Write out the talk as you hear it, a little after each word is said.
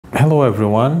Hello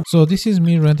everyone. So this is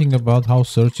me ranting about how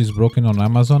search is broken on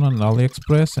Amazon and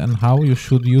Aliexpress and how you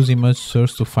should use image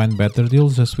search to find better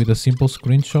deals just with a simple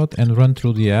screenshot and run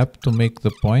through the app to make the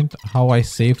point how I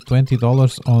saved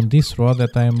 $20 on this rod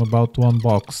that I am about to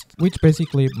unbox, which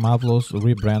basically Mavllos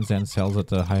rebrands and sells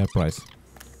at a higher price.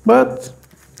 But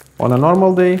on a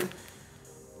normal day,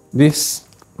 this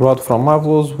rod from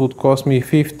Mavllos would cost me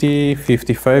 55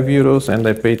 euros and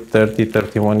I paid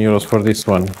 31 euros for this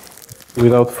one.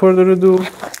 Without further ado,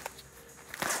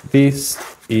 this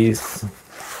is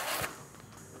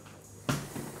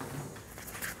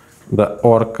the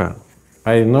Orca.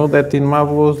 I know that in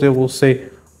Mavllos they will say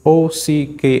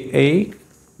OCKA,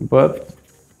 but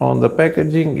on the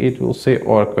packaging it will say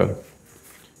Orca.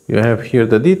 You have here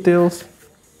the details.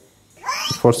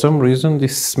 For some reason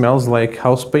this smells like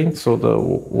house paint, so the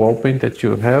wall paint that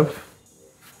you have.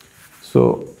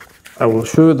 So I will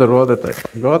show you the rod that I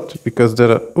got, because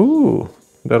there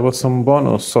was some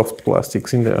bonus soft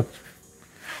plastics in there.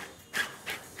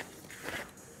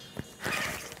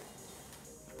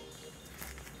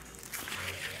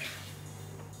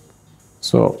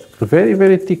 So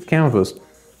very thick canvas,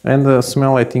 and the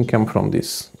smell I think came from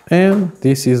this. And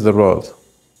this is the rod.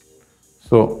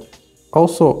 So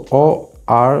also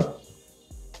ORCA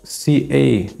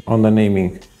on the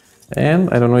naming, and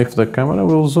I don't know if the camera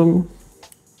will zoom.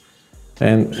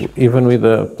 And even with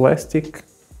the plastic,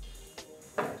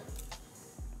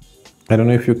 I don't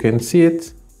know if you can see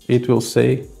it, it will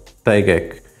say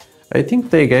Taigek. I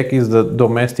think Taigek is the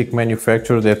domestic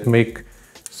manufacturer that make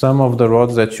some of the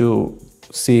rods that you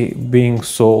see being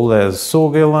sold as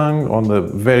Sogelang on the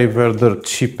very dirt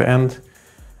cheap end.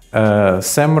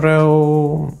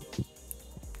 Semreu,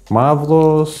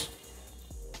 Mavllos.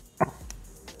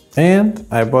 And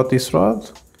I bought this rod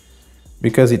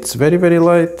because it's very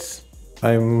light.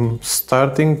 I'm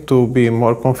starting to be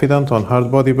more confident on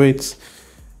hard body baits,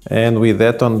 and with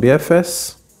that on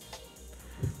BFS.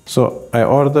 So I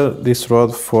ordered this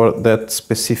rod for that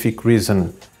specific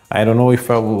reason. I don't know if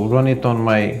I will run it on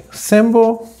my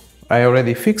Sembo. I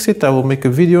already fixed it, I will make a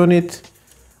video on it,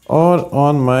 or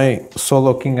on my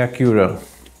Solo King Acura.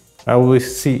 I will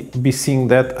be seeing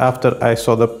that after I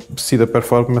see the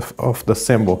performance of the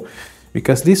Sembo.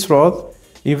 Because this rod,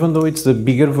 even though it's the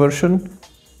bigger version,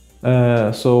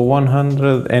 so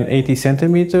 180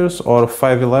 centimeters or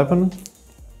 5'11",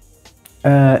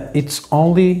 it's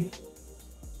only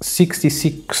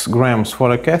 66 grams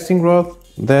for a casting rod.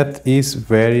 That is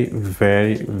very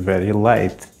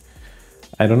light.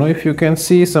 I don't know if you can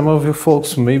see, some of you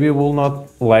folks maybe will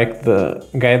not like the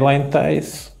guideline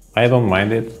ties. I don't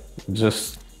mind it,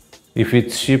 just if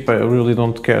it's cheap I really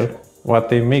don't care what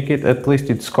they make it, at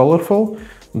least it's colorful.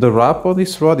 The wrap on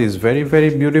this rod is very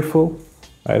beautiful.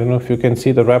 I don't know if you can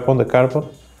see the wrap on the carbon.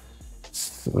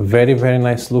 It's very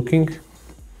nice looking.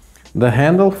 The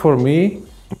handle, for me,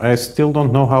 I still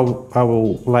don't know how I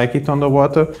will like it on the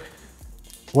water.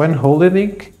 When I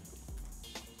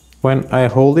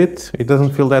hold it, it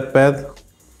doesn't feel that bad.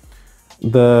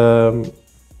 The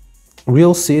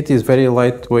real seat is very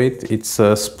lightweight. It's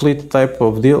a split type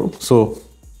of deal, so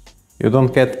you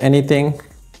don't get anything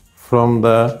from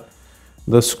the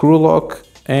screw lock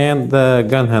and the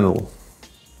gun handle.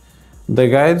 The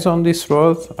guides on this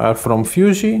rod are from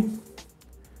Fuji.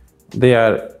 They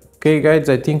are K guides,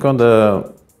 I think, on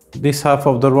this half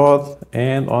of the rod,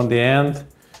 and on the end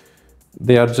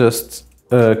they are just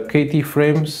KT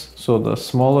frames, so the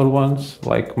smaller ones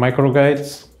like micro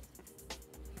guides.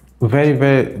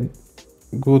 Very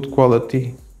good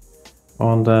quality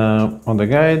on the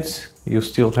guides. You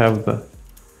still have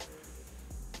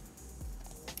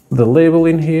the label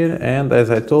in here, and as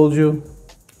I told you,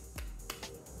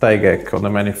 Taigek on the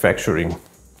manufacturing.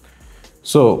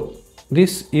 So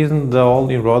this isn't the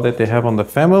only rod that they have on the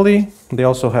family. They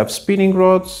also have spinning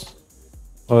rods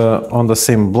on the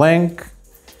same blank.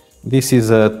 This is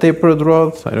a tapered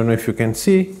rod. I don't know if you can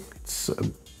see. It's a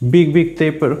big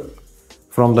taper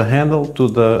from the handle to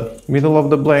the middle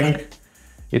of the blank.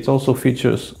 It also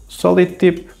features solid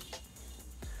tip,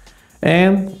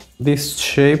 and this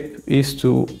shape is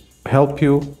to help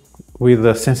you with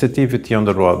the sensitivity on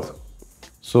the rod.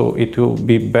 So it will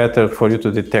be better for you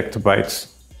to detect bites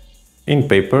in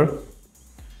paper.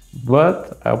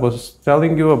 But I was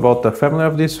telling you about the family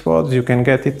of these rods. You can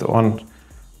get it on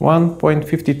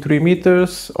 1.53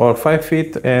 meters or 5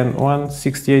 feet, and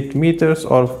 168 meters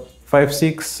or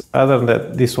 5.6. Other than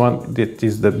that, this one, that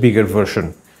is the bigger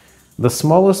version. The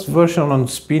smallest version on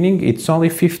spinning, it's only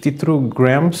 52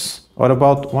 grams or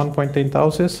about 1.8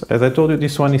 ounces. As I told you,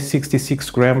 this one is 66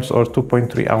 grams or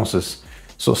 2.3 ounces.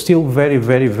 So still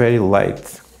very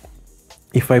light.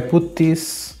 If I put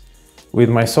this with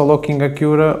my Solo King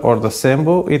Acura or the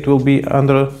Sambo, it will be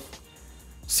under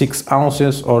 6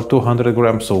 ounces or 200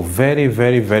 grams, so very,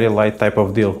 very, very light type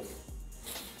of deal.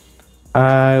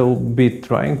 I'll be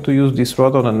trying to use this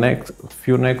rod on the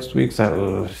next weeks.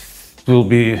 It will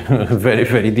be very,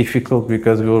 very difficult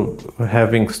because we're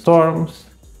having storms,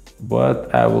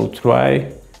 but I will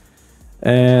try.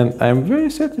 And I'm very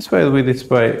satisfied with this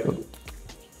bike.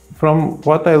 From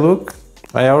what I look,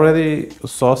 I already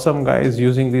saw some guys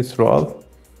using this rod,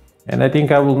 and I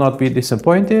think I will not be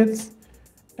disappointed.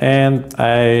 And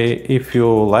if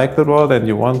you like the rod and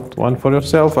you want one for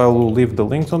yourself, I will leave the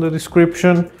links on the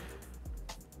description.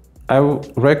 I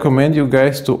would recommend you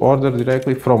guys to order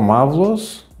directly from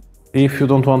Mavllos. If you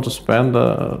don't want to spend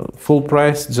full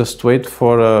price, just wait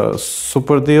for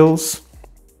super deals.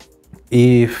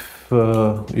 If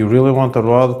you really want a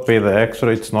rod, pay the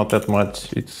extra. It's not that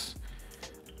much. It's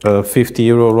a 50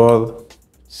 euro rod.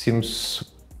 Seems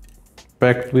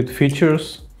packed with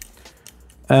features.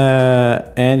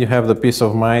 And you have the peace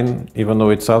of mind, even though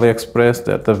it's Aliexpress,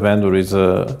 that the vendor is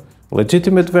a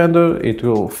legitimate vendor. It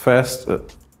will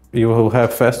you will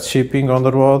have fast shipping on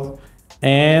the rod,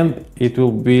 and it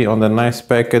will be on a nice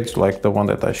package like the one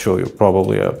that I show you,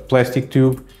 probably a plastic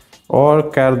tube or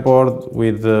cardboard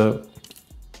with the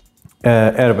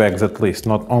airbags, at least,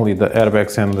 not only the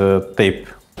airbags and the tape.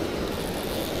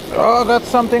 Oh, got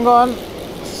something on.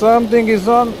 Something is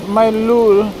on my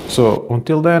lure. So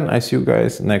until then, I see you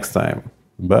guys next time.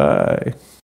 Bye.